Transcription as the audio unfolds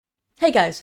Hey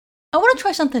guys, I want to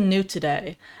try something new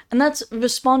today, and that's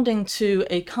responding to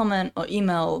a comment or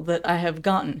email that I have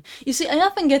gotten. You see, I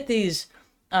often get these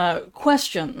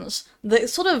questions that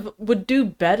sort of would do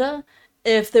better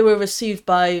if they were received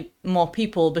by more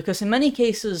people, because in many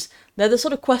cases, they're the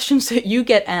sort of questions that you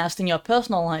get asked in your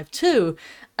personal life too,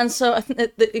 and so I think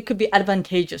that it could be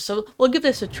advantageous. So we'll give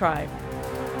this a try.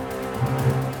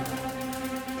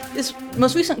 This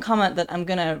most recent comment that I'm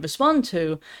going to respond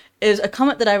to is a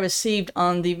comment that I received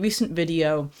on the recent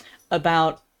video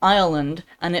about Ireland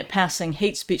and it passing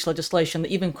hate speech legislation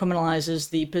that even criminalizes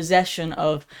the possession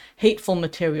of hateful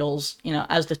materials,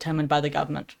 as determined by the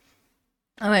government.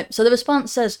 Alright, so the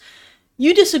response says,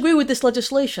 "You disagree with this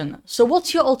legislation, so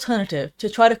what's your alternative to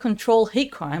try to control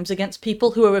hate crimes against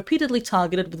people who are repeatedly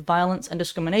targeted with violence and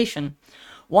discrimination?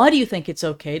 Why do you think it's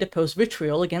okay to post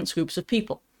vitriol against groups of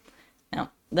people?"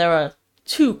 Now, there are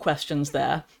two questions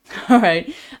there, all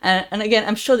right? And again,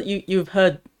 I'm sure that you've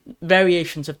heard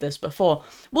variations of this before.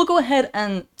 We'll go ahead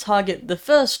and target the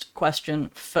first question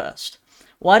first.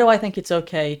 Why do I think it's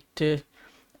okay to...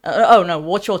 oh, no,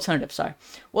 what's your alternative? Sorry.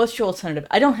 What's your alternative?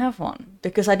 I don't have one,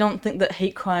 because I don't think that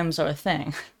hate crimes are a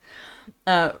thing.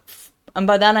 And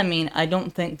by that I mean, I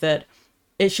don't think that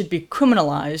it should be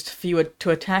criminalized for you to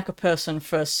attack a person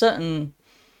for a certain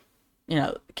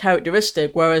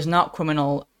characteristic, whereas not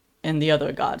criminal in the other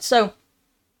regard. So,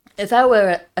 if I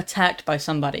were attacked by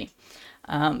somebody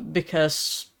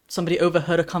because somebody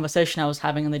overheard a conversation I was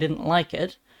having and they didn't like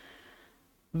it,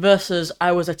 versus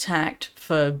I was attacked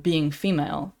for being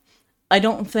female, I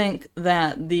don't think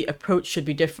that the approach should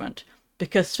be different.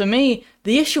 Because for me,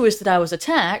 the issue is that I was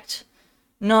attacked,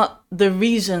 not the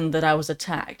reason that I was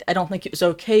attacked. I don't think it was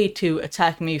okay to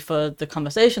attack me for the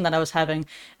conversation that I was having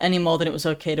any more than it was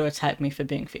okay to attack me for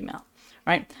being female,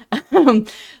 right?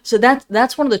 So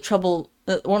that's one of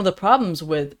the problems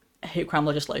with hate crime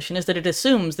legislation, is that it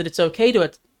assumes that it's okay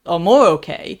to, or more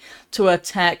okay, to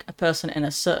attack a person in a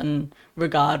certain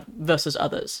regard versus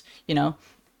others,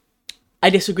 I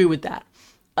disagree with that.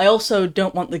 I also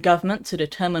don't want the government to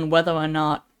determine whether or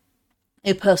not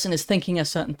a person is thinking a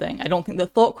certain thing. I don't think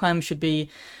that thought crime should be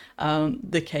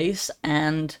the case,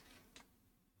 and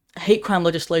hate crime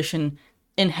legislation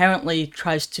inherently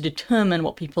tries to determine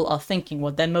what people are thinking,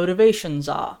 what their motivations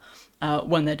are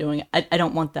when they're doing it. I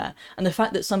don't want that. And the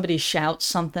fact that somebody shouts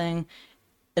something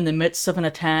in the midst of an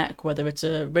attack, whether it's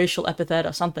a racial epithet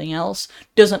or something else,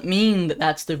 doesn't mean that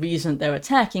that's the reason they're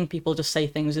attacking. People just say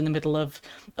things in the middle of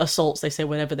assaults. They say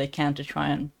whatever they can to try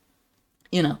and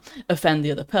offend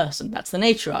the other person. That's the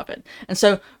nature of it. And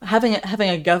so having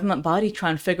a government body try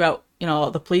and figure out,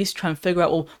 the police try and figure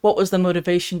out, well, what was the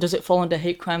motivation? Does it fall under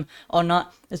hate crime or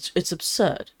not? It's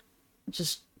absurd.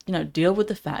 Just, deal with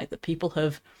the fact that people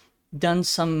have done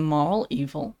some moral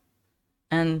evil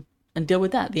and deal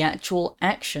with that. The actual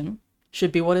action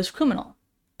should be what is criminal.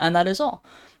 And that is all.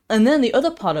 And then the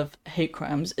other part of hate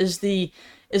crimes is the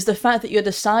fact that you're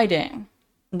deciding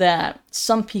that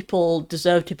some people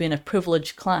deserve to be in a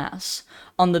privileged class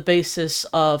on the basis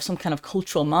of some kind of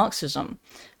cultural Marxism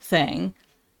thing,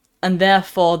 and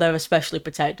therefore they're especially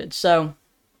protected. So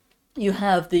you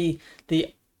have the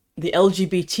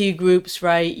LGBT groups,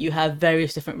 right? You have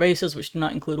various different races, which do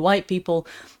not include white people,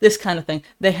 this kind of thing.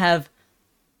 They have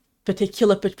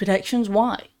particular protections.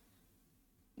 Why?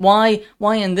 Why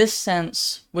in this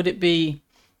sense would it be...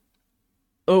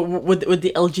 or would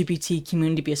the LGBT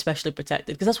community be especially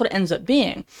protected? Because that's what it ends up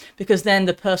being. Because then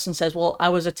the person says, well, I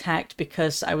was attacked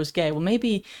because I was gay. Well,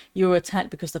 maybe you were attacked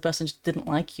because the person just didn't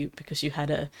like you, because you had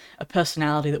a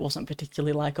personality that wasn't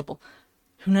particularly likable.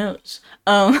 Who knows?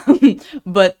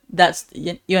 But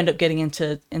you end up getting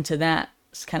into that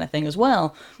kind of thing as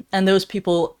well. And those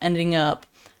people ending up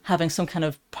having some kind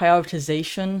of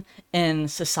prioritization in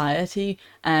society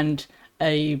and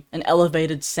an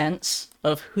elevated sense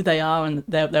of who they are and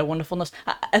their wonderfulness.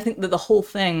 I think that the whole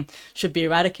thing should be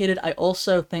eradicated. I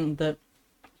also think that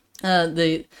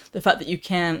the fact that you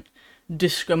can't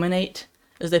discriminate,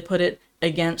 as they put it,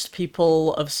 against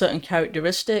people of certain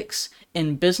characteristics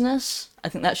in business, I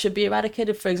think that should be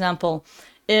eradicated. For example,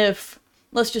 if,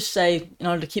 let's just say, in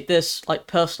order to keep this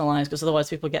personalized, because otherwise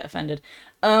people get offended,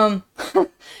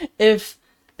 if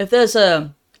there's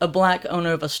a black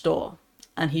owner of a store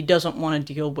and he doesn't want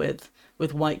to deal with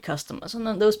white customers, and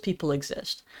then those people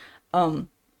exist, and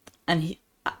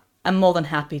I'm more than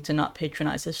happy to not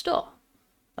patronize his store.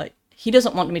 He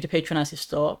doesn't want me to patronize his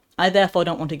store. I therefore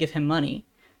don't want to give him money.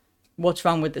 What's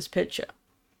wrong with this picture?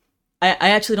 I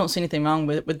actually don't see anything wrong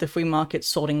with the free market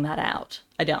sorting that out.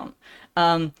 I don't.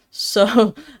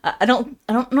 So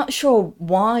I'm not sure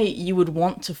why you would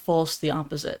want to force the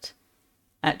opposite.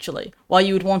 actually. Why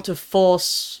you would want to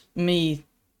force me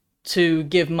to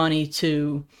give money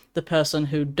to the person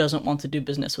who doesn't want to do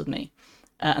business with me,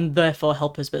 and therefore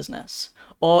help his business.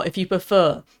 Or if you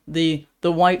prefer, the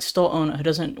white store owner who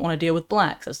doesn't want to deal with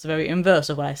blacks. That's the very inverse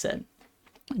of what I said.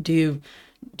 Do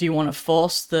you want to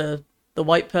force the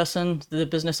white person, the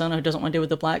business owner who doesn't want to deal with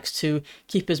the blacks, to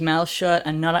keep his mouth shut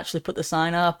and not actually put the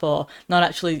sign up, or not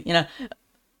actually,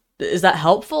 is that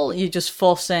helpful? You're just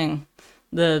forcing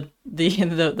the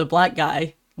black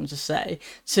guy, I'll just say,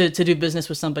 to do business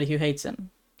with somebody who hates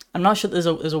him. I'm not sure there's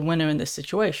a winner in this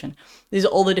situation. These are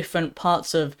all the different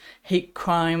parts of hate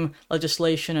crime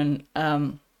legislation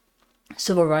and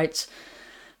civil rights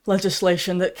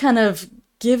legislation that kind of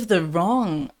give the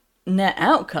wrong net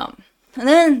outcome. And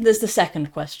then there's the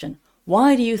second question.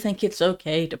 Why do you think it's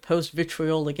okay to post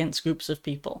vitriol against groups of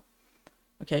people?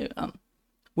 Okay,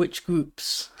 which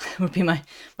groups would be my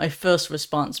first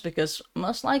response, because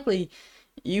most likely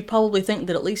you probably think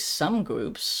that at least some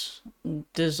groups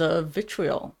deserve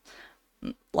vitriol.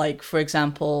 Like, for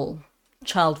example,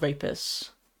 child rapists.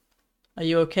 Are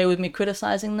you okay with me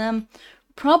criticizing them?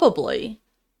 Probably.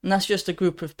 And that's just a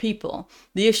group of people.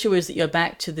 The issue is that you're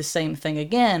back to the same thing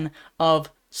again of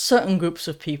certain groups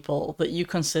of people that you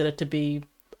consider to be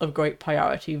of great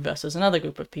priority versus another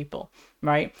group of people,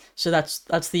 right? So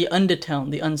that's the undertone,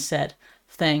 the unsaid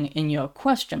thing in your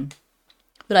question.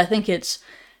 But I think it's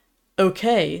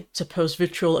okay to post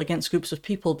vitriol against groups of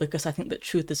people because I think that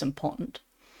truth is important.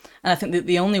 And I think that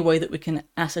the only way that we can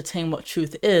ascertain what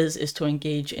truth is to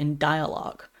engage in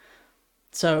dialogue.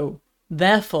 So,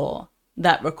 therefore,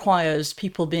 that requires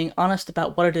people being honest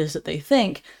about what it is that they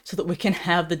think, so that we can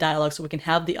have the dialogue, so we can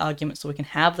have the argument, so we can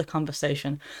have the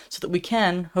conversation, so that we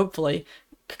can, hopefully,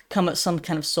 come at some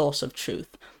kind of source of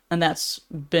truth. And that's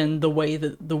been the way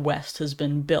that the West has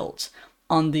been built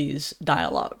on these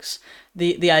dialogues.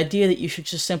 The idea that you should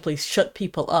just simply shut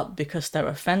people up because they're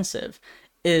offensive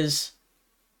is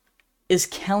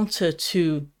counter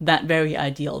to that very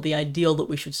ideal, the ideal that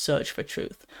we should search for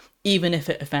truth, even if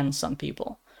it offends some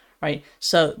people, right?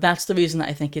 So that's the reason that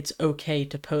I think it's okay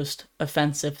to post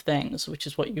offensive things, which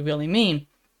is what you really mean.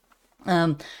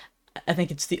 I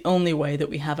think it's the only way that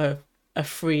we have a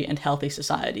free and healthy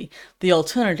society. The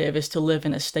alternative is to live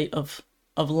in a state of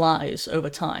lies over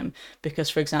time, because,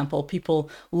 for example, people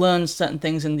learn certain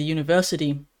things in the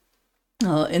university,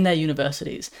 in their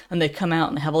universities, and they come out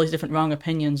and they have all these different wrong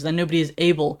opinions, then nobody is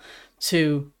able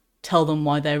to tell them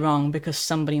why they're wrong because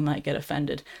somebody might get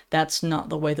offended. That's not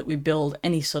the way that we build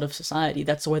any sort of society.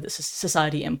 That's the way that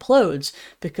society implodes,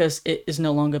 because it is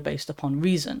no longer based upon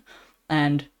reason.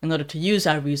 And in order to use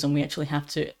our reason, we actually have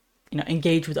to,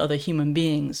 engage with other human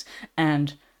beings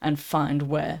and find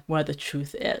where the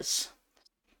truth is.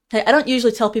 Hey, I don't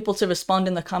usually tell people to respond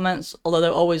in the comments, although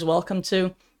they're always welcome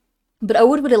to. But I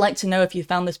would really like to know if you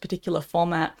found this particular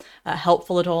format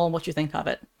helpful at all, and what you think of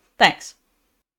it. Thanks.